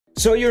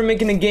So you're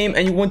making a game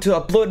and you want to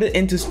upload it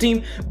into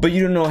Steam, but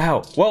you don't know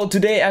how. Well,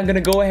 today I'm gonna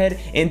go ahead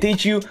and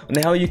teach you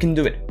on how you can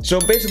do it. So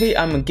basically,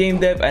 I'm a game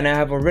dev and I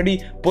have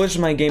already pushed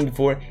my game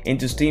before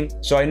into Steam,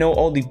 so I know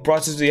all the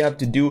processes you have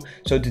to do.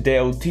 So today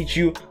I will teach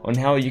you on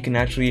how you can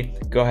actually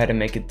go ahead and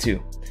make it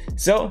too.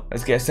 So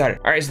let's get started.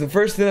 Alright, so the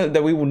first thing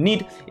that we will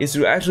need is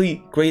to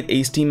actually create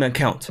a Steam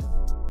account.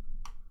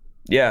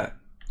 Yeah,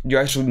 you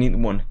actually need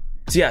one.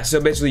 So yeah,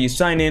 so basically you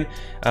sign in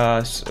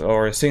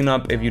or sign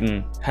up if you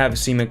don't have a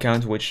Steam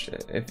account, which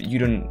if you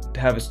don't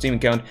have a Steam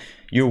account,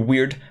 you're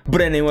weird.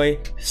 But anyway,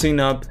 sign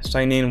up,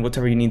 sign in,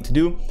 whatever you need to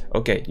do.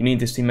 Okay, you need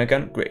the Steam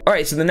account, great.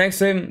 Alright, so the next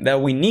thing that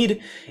we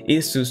need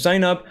is to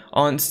sign up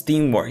on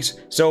Steamworks.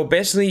 So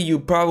basically you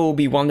probably will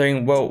be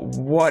wondering, well,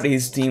 what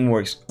is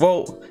Steamworks?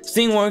 Well,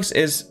 Steamworks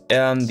is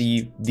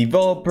the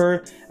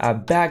developer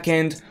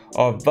backend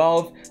of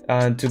Valve,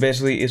 to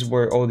basically is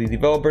where all the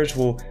developers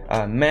will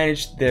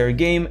manage their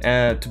game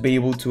to be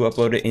able to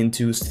upload it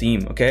into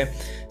Steam. Okay,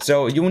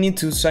 so you will need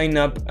to sign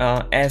up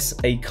as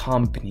a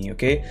company.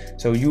 Okay,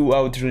 so you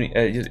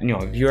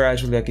know, if you're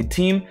actually like a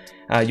team,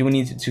 you will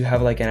need to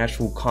have like an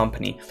actual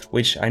company,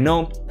 which I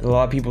know a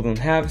lot of people don't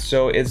have,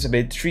 so it's a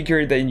bit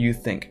trickier than you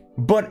think.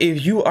 But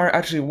if you are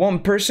actually one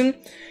person,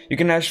 you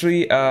can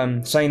actually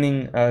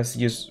sign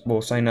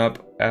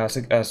up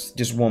as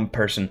just one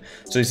person,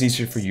 so it's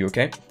easier for you.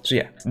 Okay, so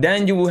yeah,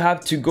 then you will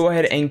have to go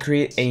ahead and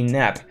create an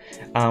app,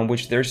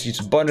 which there's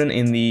just a button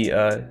in the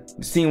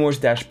Steamworks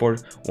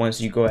dashboard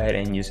once you go ahead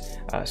and just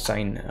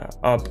sign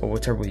up or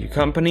whatever with your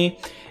company,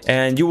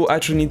 and you will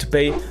actually need to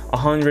pay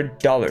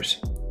 $100.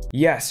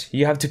 Yes,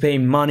 you have to pay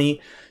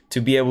money to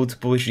be able to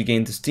publish your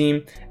game to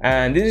Steam,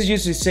 and this is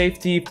just a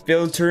safety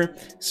filter,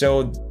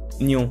 so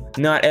you know,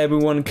 not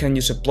everyone can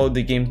just upload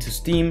the game to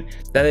Steam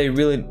that they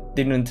really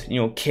didn't, you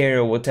know, care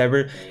or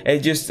whatever. It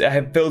just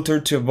have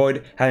filtered to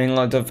avoid having a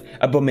lot of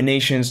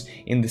abominations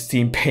in the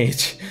Steam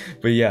page.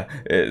 But yeah,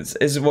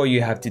 it's what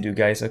you have to do,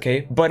 guys.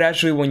 Okay, but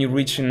actually when you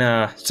reach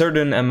a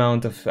certain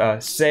amount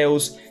of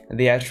sales,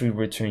 they actually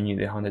return you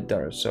the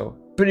 $100. So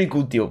pretty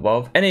good deal,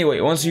 Valve. Anyway,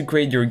 once you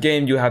create your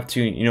game, you have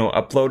to, you know,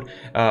 upload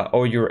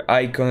all your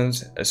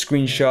icons,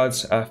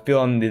 screenshots,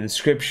 fill in the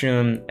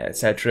description,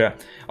 etc.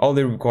 All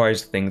the required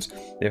things,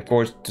 of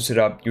course, to set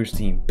up your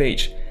Steam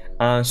page.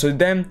 So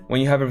then, when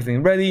you have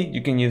everything ready,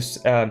 you can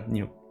just,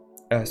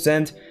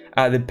 send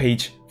the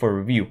page for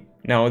review.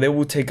 Now they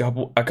will take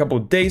a couple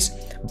of days,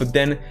 but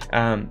then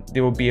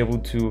they will be able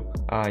to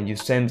you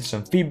send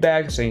some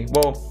feedback, saying,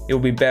 well, it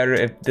will be better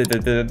if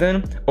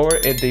then, or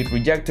if they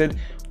rejected,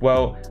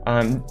 well,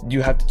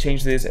 you have to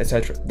change this,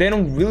 etc. They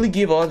don't really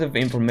give a lot of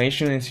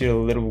information, it's a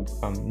little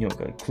you know,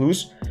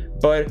 clues,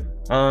 but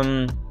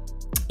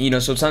you know,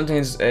 so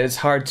sometimes it's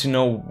hard to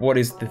know what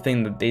is the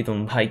thing that they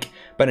don't like.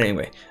 But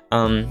anyway,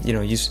 you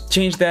know, just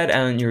change that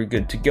and you're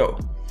good to go.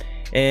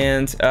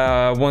 And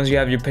once you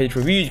have your page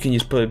review, you can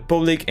just put it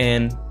public,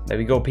 and there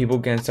we go, people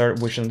can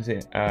start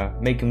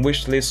making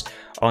wish lists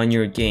on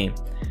your game.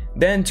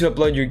 Then to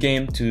upload your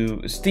game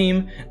to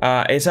Steam,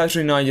 it's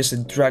actually not just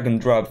a drag and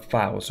drop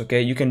files.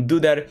 Okay, you can do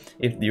that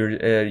if your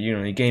you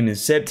know, your game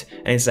is zipped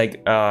and it's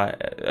like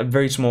a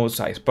very small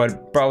size,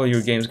 but probably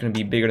your game is going to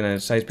be bigger than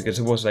the size because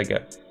it was like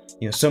a,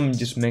 you know, some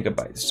just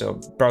megabytes, so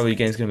probably your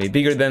game is going to be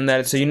bigger than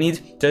that. So you need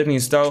to definitely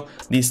install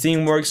the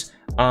Steamworks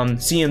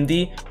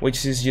CMD,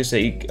 which is just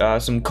a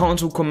some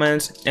console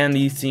commands, and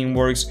the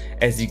Steamworks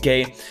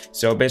SDK.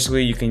 So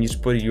basically you can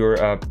just put your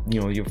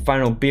you know, your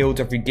final build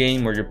of your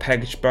game or your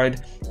package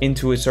part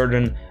into a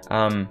certain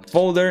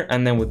folder,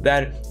 and then with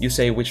that you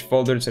say which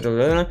folder,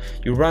 etc.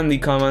 You run the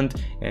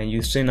command and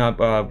you sign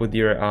up with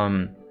your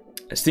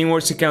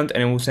Steamworks account,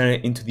 and it will send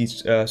it into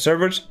these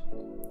servers.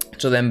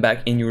 So then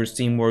back in your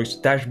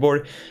Steamworks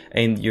dashboard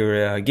and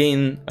your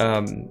game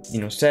you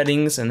know,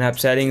 settings and app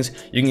settings,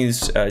 you can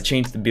just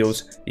change the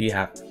builds that you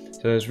have.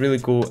 So it's really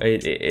cool.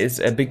 It's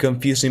a bit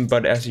confusing,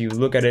 but as you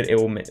look at it, it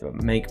will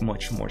make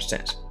much more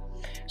sense.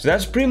 So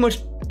that's pretty much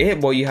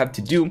it, what you have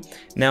to do.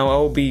 Now I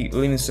will be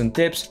leaving some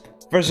tips.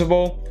 First of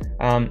all,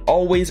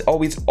 always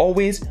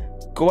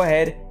go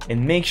ahead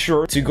and make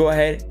sure to go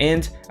ahead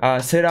and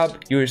set up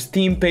your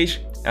Steam page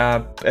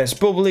as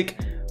public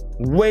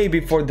way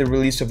before the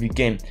release of your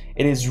game.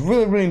 It is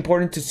really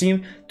important to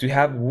Steam to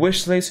have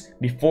wish lists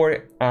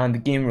before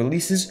the game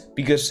releases,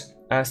 because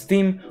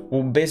Steam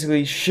will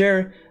basically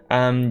share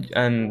and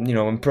you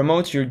know, and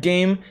promote your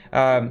game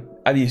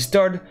at the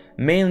start,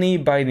 mainly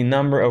by the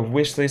number of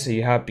wish lists that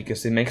you have,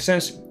 because it makes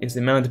sense. It's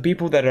the amount of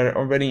people that are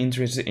already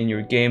interested in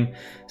your game.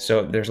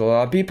 So there's a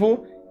lot of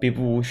people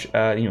will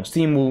you know,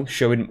 Steam will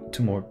show it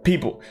to more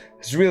people.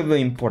 It's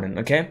really important.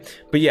 Okay,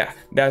 but yeah,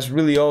 that's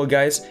really all,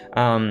 guys.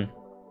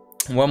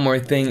 One more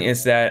thing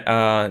is that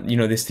you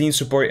know, the Steam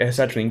support is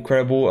actually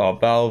incredible.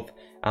 Valve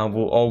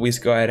will always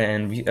go ahead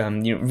and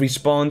you know,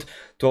 respond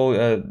to all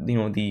you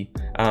know, the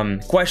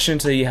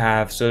questions that you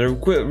have. So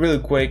they're really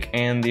quick,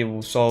 and they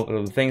will solve a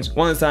lot of things.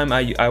 One time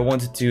I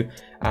wanted to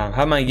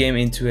have my game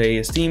into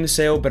a Steam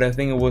sale, but I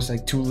think it was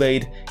like too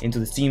late into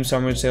the Steam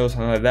summer sale,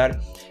 something like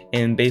that.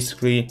 And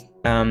basically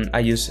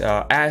I just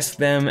asked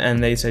them,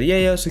 and they said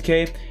yeah, it's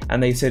okay,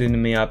 and they set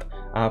me up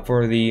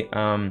for the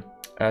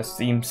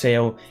Steam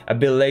sale a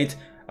bit late.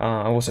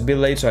 I was a bit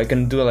late, so I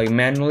couldn't do it like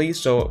manually,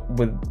 so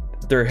with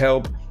their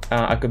help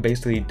I could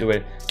basically do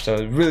it.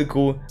 So really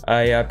cool.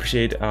 I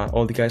appreciate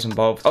all the guys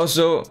involved.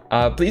 Also,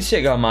 please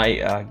check out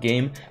my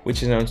game,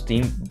 which is on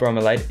Steam,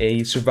 Bromelight,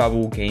 a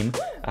survival game.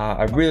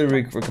 I really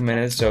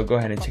recommend it, so go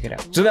ahead and check it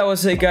out. So that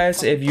was it,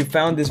 guys. If you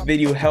found this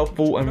video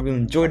helpful and really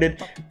enjoyed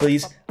it,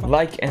 please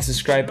like and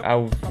subscribe. I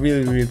would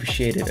really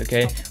appreciate it.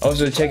 Okay,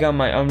 also check out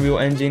my Unreal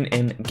Engine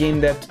and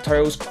game dev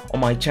tutorials on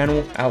my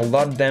channel. I have a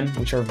lot of them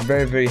which are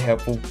very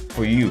helpful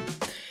for you.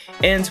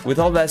 And with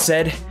all that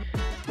said,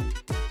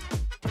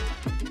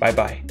 bye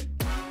bye.